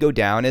is going to go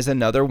down as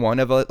another one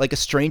of a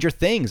Stranger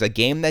Things, a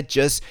game that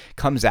just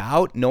comes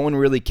out, no one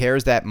really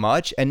cares that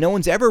much, and no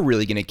one's ever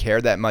really going to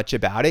care that much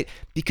about it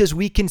because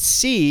we can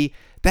see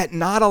that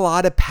not a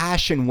lot of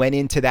passion went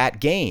into that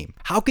game.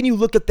 How can you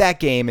look at that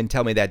game and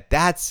tell me that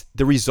that's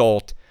the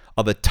result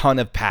of a ton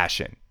of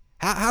passion?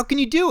 How can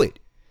you do it?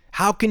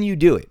 How can you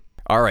do it?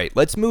 All right,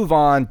 let's move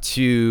on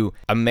to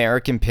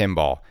American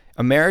Pinball.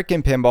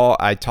 American Pinball,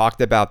 I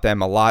talked about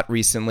them a lot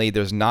recently.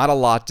 There's not a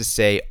lot to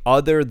say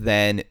other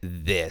than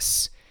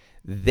this.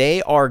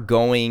 They are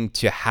going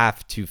to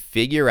have to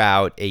figure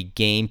out a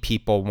game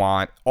people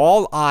want.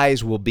 All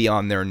eyes will be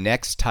on their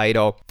next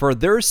title. For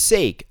their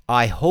sake,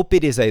 I hope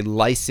it is a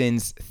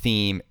licensed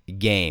theme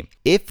game.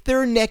 If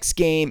their next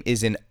game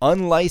is an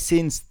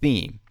unlicensed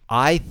theme,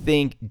 I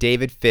think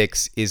David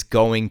Fix is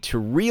going to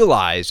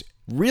realize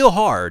real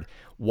hard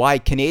why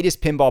Kaneda's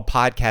Pinball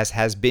Podcast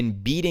has been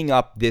beating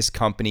up this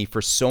company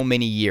for so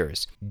many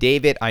years.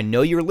 David, I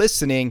know you're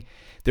listening.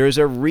 There's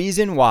a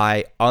reason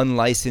why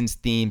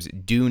unlicensed themes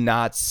do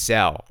not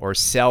sell or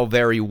sell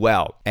very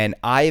well. And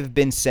I've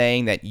been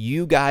saying that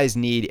you guys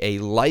need a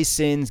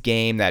licensed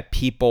game that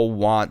people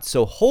want.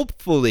 So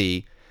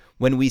hopefully,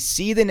 when we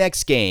see the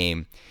next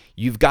game,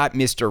 you've got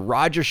Mr.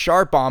 Roger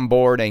Sharp on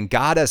board and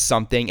got us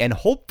something, and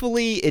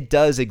hopefully it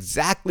does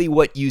exactly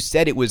what you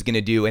said it was going to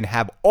do and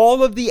have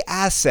all of the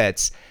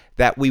assets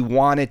that we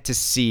wanted to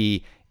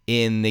see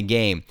in the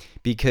game.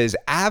 Because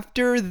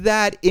after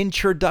that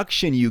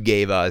introduction you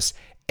gave us,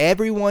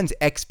 everyone's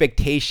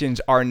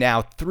expectations are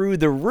now through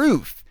the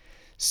roof.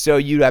 So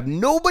you have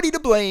nobody to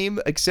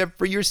blame except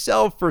for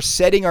yourself for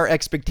setting our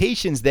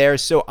expectations there.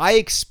 So I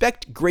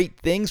expect great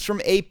things from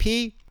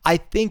AP. I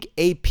think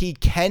AP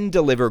can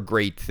deliver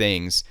great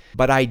things,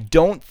 but I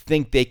don't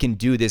think they can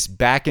do this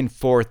back and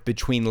forth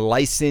between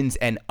licensed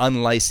and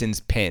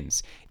unlicensed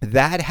pins.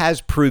 That has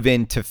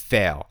proven to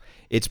fail.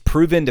 It's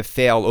proven to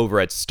fail over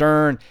at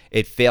Stern.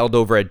 It failed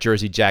over at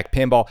Jersey Jack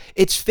Pinball.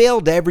 It's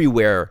failed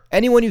everywhere.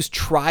 Anyone who's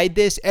tried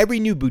this, every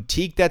new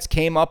boutique that's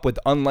came up with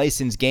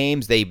unlicensed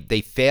games, they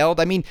failed.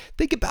 I mean,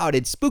 think about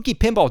it. Spooky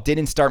Pinball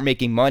didn't start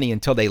making money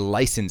until they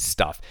licensed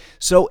stuff.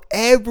 So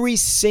every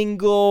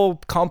single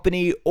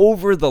company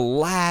over the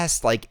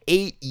last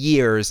 8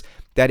 years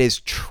that has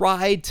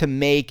tried to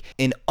make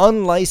an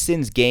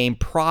unlicensed game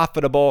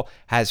profitable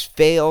has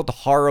failed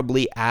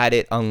horribly at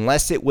it,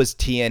 unless it was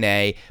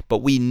TNA. But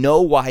we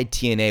know why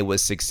TNA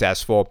was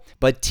successful.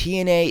 But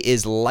TNA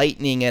is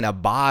lightning in a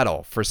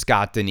bottle for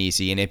Scott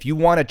Danesi. And if you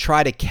want to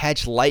try to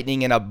catch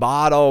lightning in a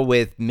bottle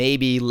with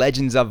maybe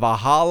Legends of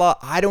Valhalla,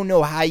 I don't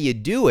know how you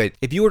do it.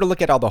 If you were to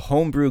look at all the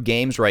homebrew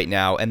games right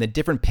now and the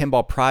different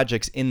pinball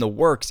projects in the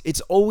works,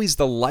 it's always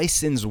the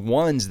licensed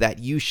ones that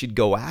you should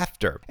go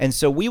after. And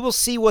so we will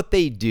see what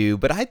they do,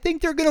 but I think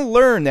they're going to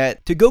learn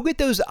that to go get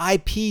those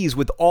IPs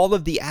with all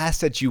of the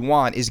assets you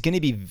want is going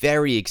to be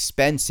very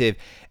expensive,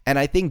 and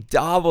I think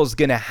Davel's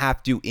going to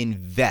have to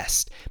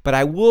invest. But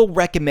I will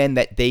recommend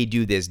that they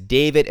do this.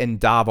 David and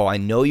Davel, I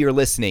know you're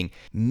listening.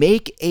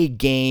 Make a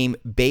game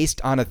based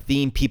on a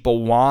theme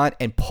people want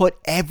and put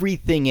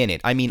everything in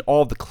it. I mean,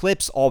 all the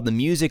clips, all the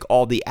music,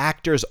 all the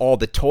actors, all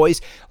the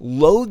toys.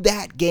 Load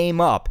that game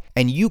up,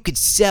 and you could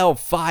sell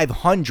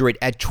 500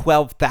 at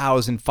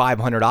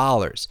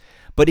 $12,500.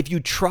 But if you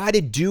try to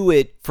do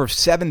it for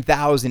 $7,000,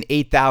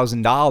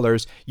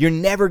 $8,000, you're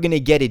never going to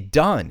get it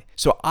done.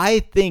 So I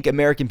think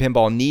American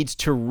Pinball needs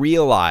to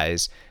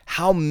realize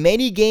how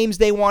many games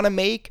they want to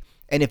make,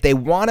 and if they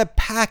want to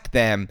pack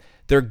them,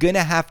 they're going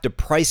to have to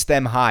price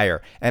them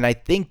higher. And I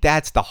think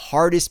that's the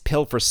hardest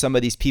pill for some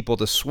of these people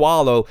to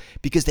swallow,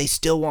 because they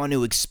still want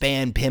to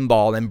expand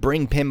pinball and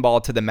bring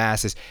pinball to the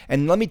masses.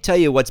 And let me tell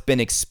you what's been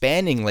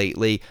expanding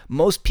lately.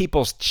 Most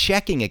people's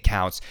checking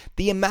accounts.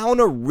 The amount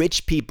of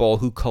rich people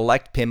who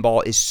collect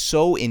pinball is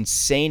so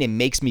insane. It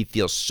makes me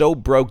feel so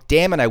broke.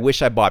 Damn it, I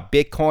wish I bought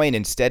Bitcoin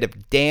instead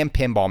of damn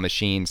pinball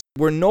machines.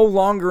 We're no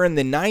longer in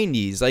the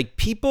 90s.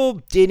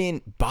 People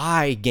didn't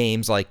buy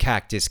games like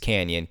Cactus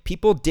Canyon.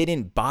 People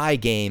didn't buy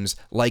games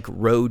like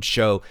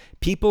Roadshow.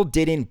 People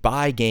didn't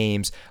buy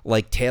games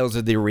like Tales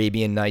of the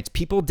Arabian Nights.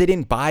 People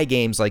didn't buy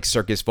games like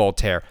Circus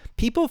Voltaire.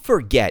 People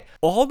forget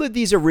all of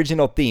these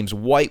original themes,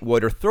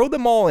 Whitewood, or throw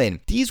them all in.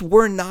 These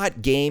were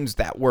not games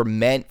that were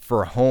meant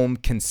for home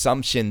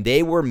consumption.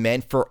 They were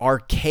meant for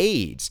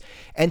arcades.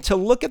 And to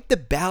look at the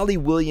Bally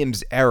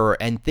Williams era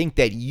and think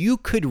that you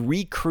could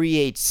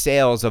recreate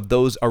sales of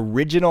those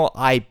original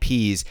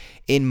IPs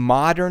in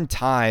modern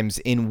times,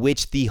 in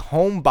which the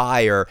home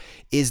buyer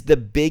is the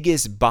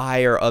biggest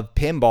buyer of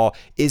pinball,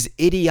 is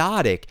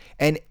idiotic.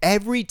 And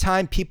every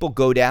time people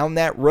go down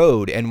that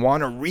road and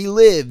want to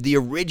relive the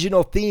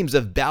original themes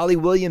of Bally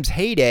Williams'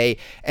 heyday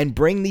and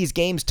bring these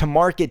games to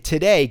market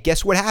today,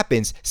 guess what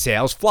happens?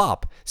 Sales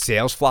flop.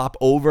 Sales flop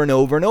over and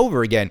over and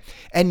over again.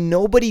 And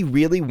nobody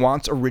really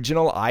wants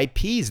original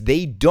IPs.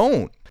 They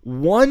don't.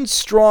 One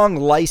strong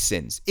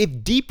license. If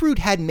Deeproot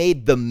had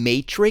made The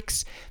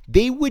Matrix,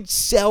 they would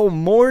sell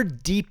more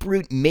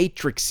Deeproot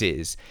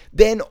Matrixes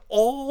than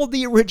all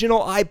the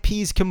original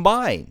IPs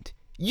combined.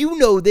 You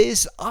know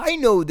this. I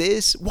know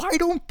this. Why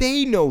don't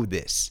they know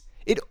this?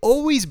 It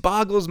always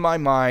boggles my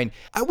mind.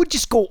 I would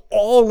just go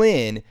all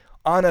in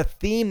on a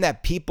theme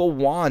that people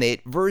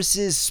wanted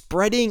versus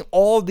spreading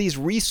all these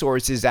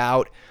resources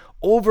out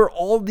over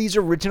all these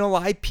original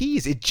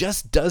IPs. It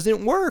just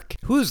doesn't work.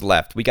 Who's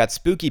left? We got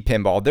Spooky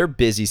Pinball. They're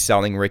busy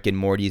selling Rick and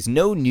Morty's.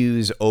 No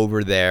news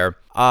over there.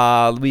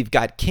 We've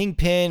got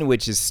Kingpin,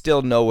 which is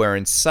still nowhere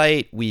in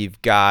sight.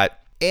 We've got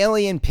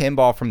Alien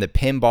Pinball from the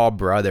Pinball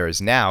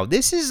Brothers. Now,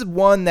 this is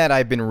one that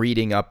I've been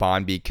reading up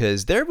on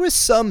because there was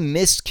some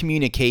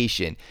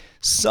miscommunication.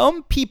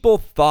 Some people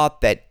thought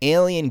that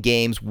Alien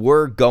games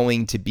were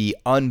going to be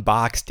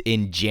unboxed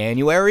in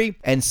January,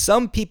 and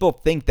some people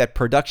think that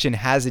production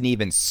hasn't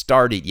even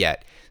started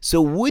yet.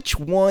 So which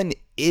one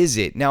is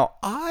it? Now,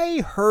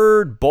 I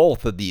heard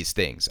both of these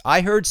things.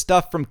 I heard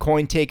stuff from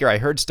CoinTaker. I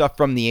heard stuff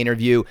from the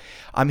interview.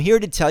 I'm here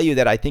to tell you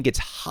that I think it's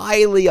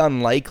highly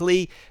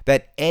unlikely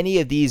that any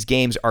of these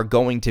games are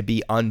going to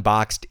be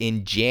unboxed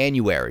in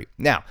January.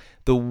 Now,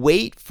 the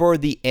wait for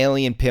the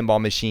alien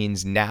pinball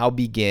machines now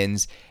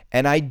begins,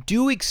 and I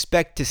do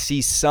expect to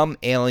see some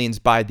aliens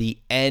by the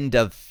end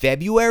of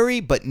February,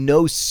 but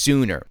no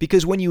sooner.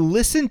 Because when you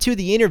listen to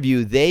the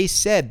interview, they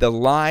said the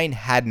line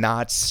had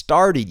not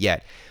started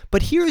yet.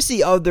 But here's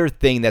the other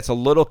thing that's a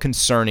little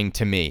concerning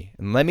to me,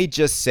 and let me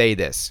just say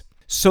this.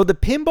 So the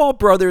Pinball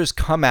Brothers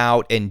come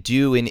out and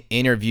do an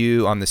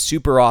interview on the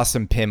Super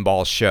Awesome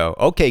Pinball Show.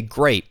 Okay,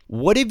 great.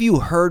 What have you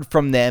heard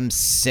from them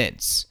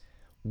since?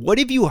 What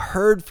have you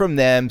heard from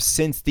them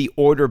since the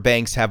order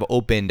banks have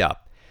opened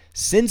up?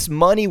 Since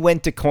money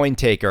went to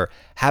CoinTaker,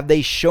 have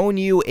they shown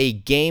you a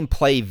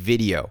gameplay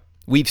video?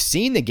 We've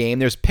seen the game.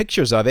 There's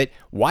pictures of it.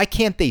 Why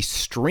can't they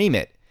stream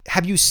it?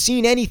 Have you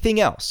seen anything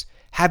else?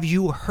 Have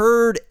you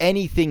heard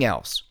anything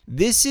else?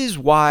 This is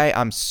why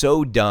I'm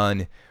so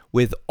done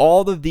with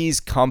all of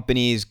these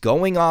companies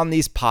going on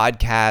these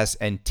podcasts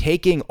and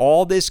taking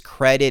all this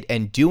credit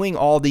and doing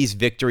all these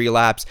victory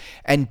laps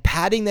and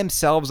patting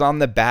themselves on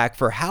the back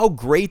for how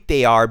great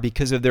they are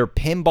because of their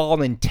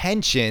pinball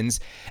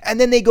intentions, and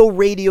then they go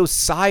radio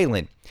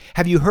silent.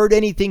 Have you heard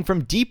anything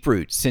from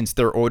Deeproot since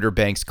their order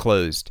banks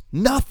closed?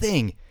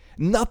 Nothing.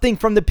 Nothing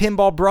from the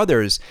Pinball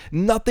Brothers,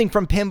 nothing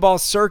from Pinball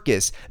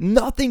Circus,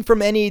 nothing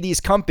from any of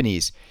these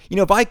companies. You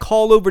know, if I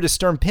call over to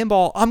Stern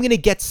Pinball, I'm going to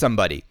get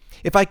somebody.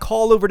 If I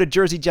call over to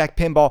Jersey Jack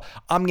Pinball,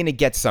 I'm going to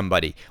get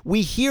somebody.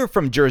 We hear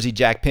from Jersey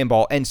Jack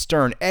Pinball and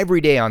Stern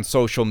every day on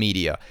social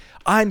media.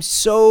 I'm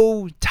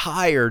so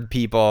tired,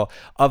 people,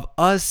 of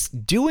us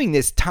doing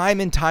this time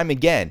and time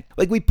again.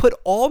 Like, we put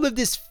all of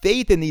this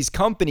faith in these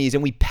companies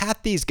and we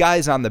pat these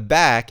guys on the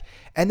back,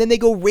 and then they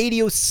go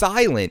radio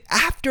silent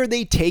after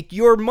they take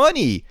your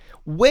money.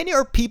 When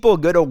are people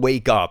going to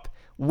wake up?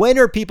 When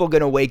are people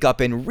going to wake up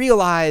and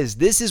realize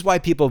this is why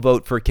people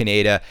vote for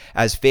Kaneda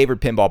as favorite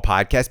pinball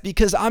podcast?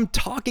 Because I'm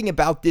talking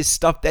about this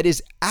stuff that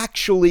is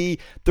actually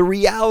the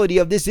reality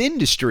of this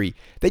industry,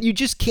 that you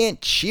just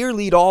can't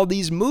cheerlead all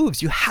these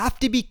moves. You have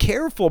to be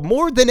careful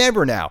more than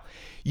ever now.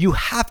 You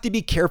have to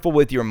be careful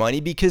with your money,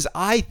 because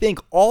I think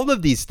all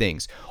of these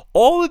things,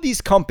 all of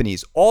these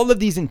companies, all of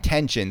these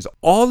intentions,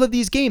 all of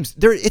these games,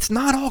 it's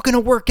not all going to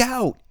work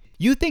out.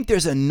 You think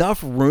there's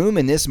enough room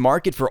in this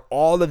market for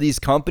all of these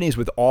companies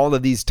with all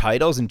of these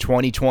titles in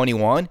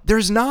 2021?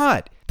 There's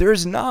not.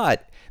 There's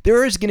not.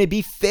 There is going to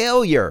be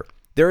failure.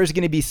 There is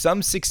going to be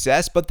some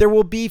success, but there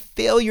will be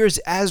failures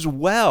as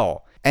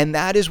well. And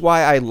that is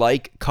why I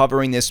like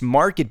covering this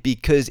market,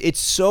 because it's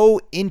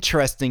so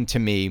interesting to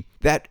me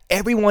that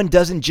everyone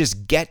doesn't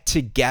just get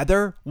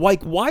together.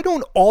 Like, why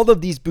don't all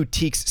of these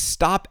boutiques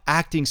stop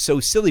acting so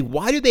silly?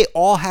 Why do they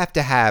all have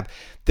to have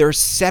their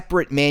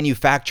separate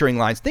manufacturing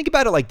lines? Think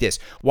about it like this.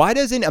 Why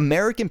doesn't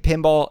American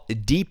Pinball,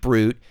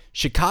 Deeproot,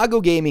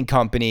 Chicago Gaming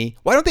Company,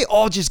 why don't they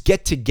all just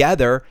get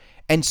together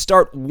and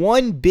start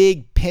one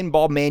big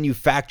pinball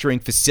manufacturing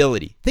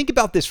facility? Think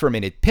about this for a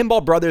minute.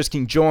 Pinball Brothers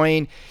can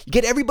join. You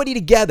get everybody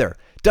together.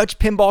 Dutch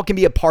Pinball can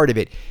be a part of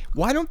it.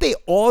 Why don't they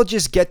all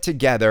just get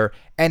together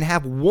and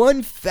have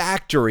one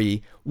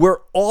factory where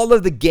all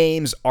of the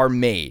games are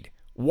made?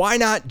 Why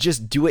not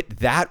just do it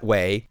that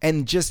way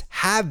and just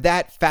have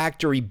that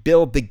factory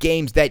build the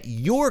games that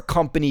your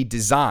company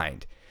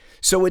designed?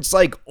 So it's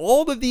like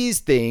all of these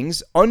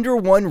things under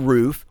one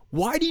roof.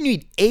 Why do you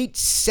need 8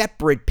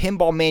 separate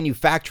pinball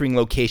manufacturing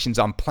locations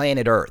on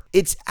planet Earth?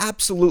 It's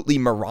absolutely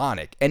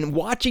moronic. And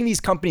watching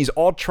these companies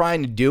all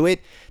trying to do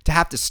it, to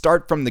have to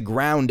start from the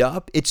ground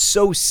up, it's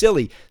so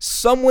silly.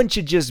 Someone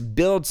should just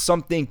build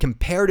something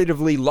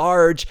comparatively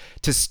large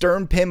to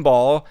Stern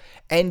Pinball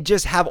and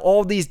just have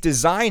all these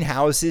design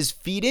houses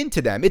feed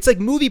into them. It's like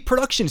movie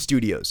production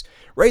studios,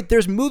 right?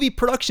 There's movie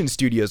production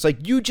studios.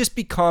 Like, you just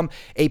become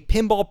a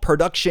pinball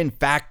production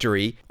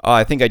factory.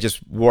 I think I just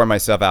wore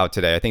myself out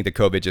today. I think the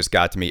COVID just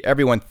got to me.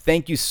 Everyone,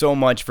 thank you so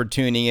much for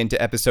tuning in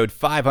to episode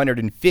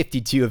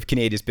 552 of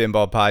Kaneda's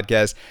Pinball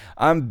Podcast.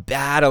 I'm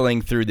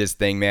battling through this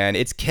thing, man.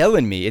 It's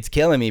killing me. It's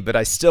killing me, but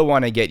I still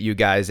want to get you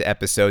guys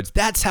episodes.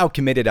 That's how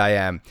committed I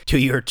am to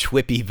your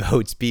Twippy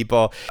votes,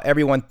 people.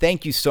 Everyone,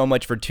 thank you so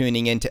much for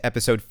tuning in to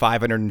episode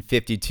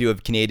 552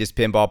 of Kaneda's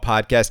Pinball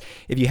Podcast.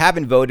 If you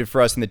haven't voted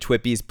for us in the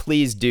Twippies,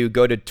 please do.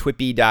 Go to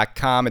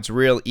twippy.com. It's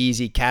real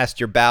easy.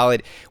 Cast your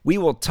ballot. We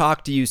will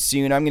talk to you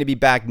soon. I'm going to be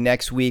back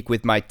next week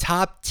with my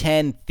top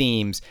 10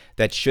 themes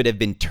that should have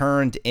been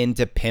turned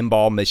into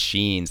pinball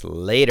machines.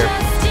 Later.